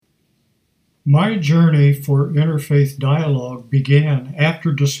My journey for interfaith dialogue began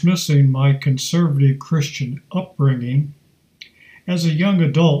after dismissing my conservative Christian upbringing as a young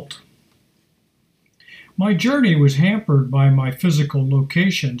adult. My journey was hampered by my physical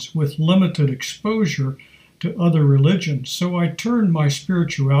locations with limited exposure to other religions, so I turned my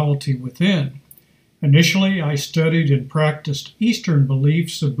spirituality within. Initially, I studied and practiced Eastern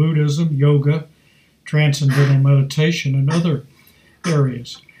beliefs of Buddhism, yoga, transcendental meditation, and other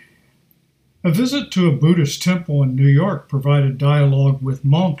areas. A visit to a Buddhist temple in New York provided dialogue with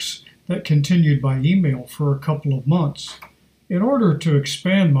monks that continued by email for a couple of months. In order to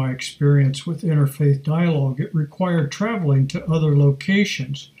expand my experience with interfaith dialogue, it required traveling to other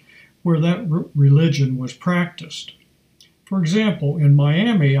locations where that religion was practiced. For example, in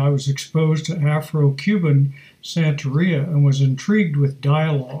Miami, I was exposed to Afro-Cuban Santeria and was intrigued with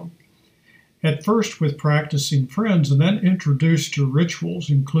dialogue, at first with practicing friends and then introduced to rituals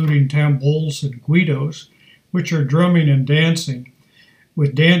including tambols and guidos, which are drumming and dancing,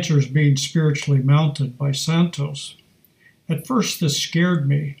 with dancers being spiritually mounted by santos. At first this scared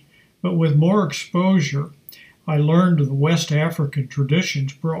me, but with more exposure, I learned of the West African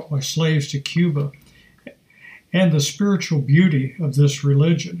traditions brought by slaves to Cuba and the spiritual beauty of this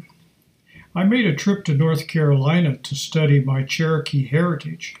religion. I made a trip to North Carolina to study my Cherokee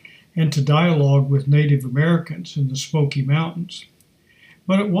heritage and to dialogue with Native Americans in the Smoky Mountains.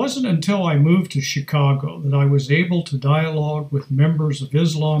 But it wasn't until I moved to Chicago that I was able to dialogue with members of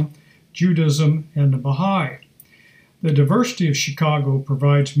Islam, Judaism, and the Baha'i. The diversity of Chicago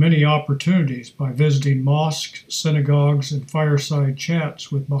provides many opportunities by visiting mosques, synagogues, and fireside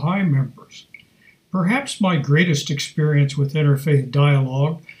chats with Baha'i members. Perhaps my greatest experience with interfaith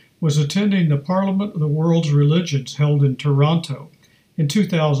dialogue was attending the Parliament of the World's Religions held in Toronto in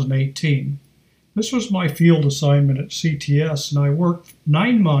 2018. This was my field assignment at CTS, and I worked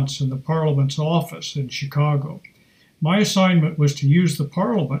 9 months in the Parliament's office in Chicago. My assignment was to use the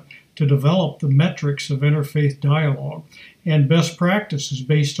Parliament to develop the metrics of interfaith dialogue and best practices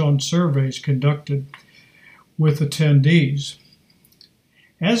based on surveys conducted with attendees.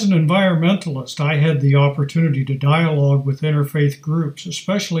 As an environmentalist, I had the opportunity to dialogue with interfaith groups,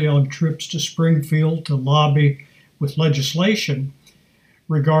 especially on trips to Springfield to lobby with legislation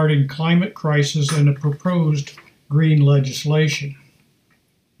regarding climate crisis and the proposed green legislation.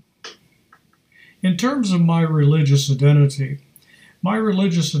 In terms of my religious identity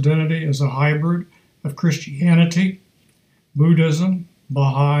is a hybrid of Christianity, Buddhism,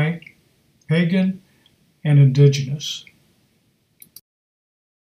 Baha'i, pagan, and indigenous.